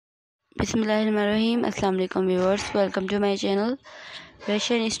Bismillahirrahmanirrahim. Assalamu alaikum viewers. Welcome to my channel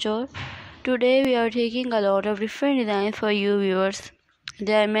Fashion Store. Today we are taking a lot of different designs for you viewers.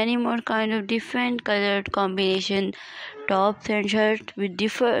 There are many more kind of different colored combination tops and shirts with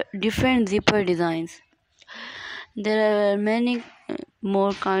different zipper designs. There are many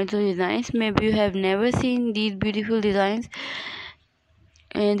more kinds of designs. Maybe you have never seen these beautiful designs.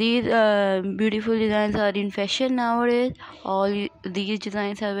 And these beautiful designs are in fashion nowadays. All these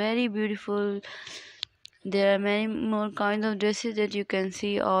designs are very beautiful. There are many more kinds of dresses that you can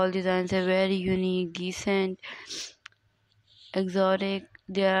see. All designs are very unique, decent, exotic.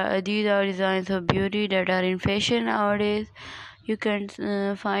 These are designs of beauty that are in fashion nowadays. You can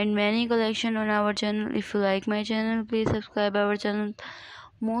find many collection on our channel. If you like my channel, please subscribe our channel.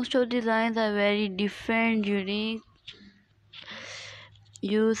 Most of the designs are very different, unique.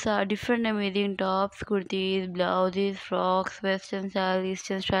 You saw different amazing tops, kurtis, blouses, frocks, western style,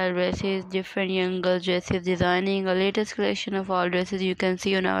 eastern style dresses, different young girl dresses, designing a latest collection of all dresses you can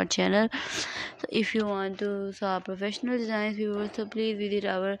see on our channel. So if you want to saw professional designs viewers, so please visit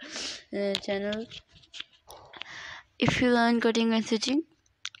our channel. If you learn cutting and stitching,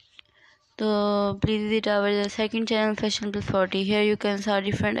 so please visit our second channel Fashion Plus 40. Here you can saw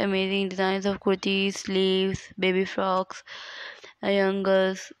different amazing designs of kurtis, sleeves, baby frocks, young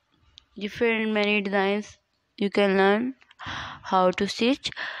girls, different many designs. You can learn how to stitch,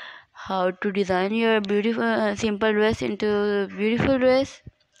 how to design your beautiful simple dress into a beautiful dress.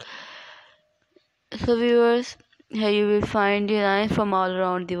 So viewers, here you will find designs from all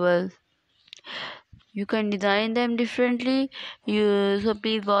around the world. You can design them differently. So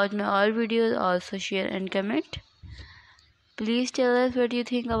please watch my all videos, also share and comment. Please tell us what you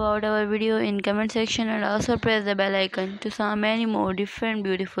think about our video in comment section, and also press the bell icon to see many more different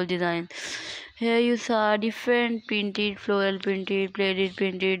beautiful designs. Here you saw different printed, floral printed, plated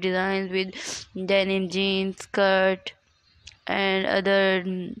printed designs with denim jeans, skirt and other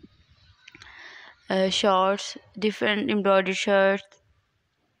shorts, different embroidered shirts.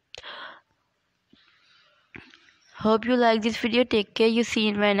 Hope you like this video. Take care. You see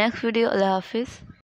in my next video. Allah Hafiz.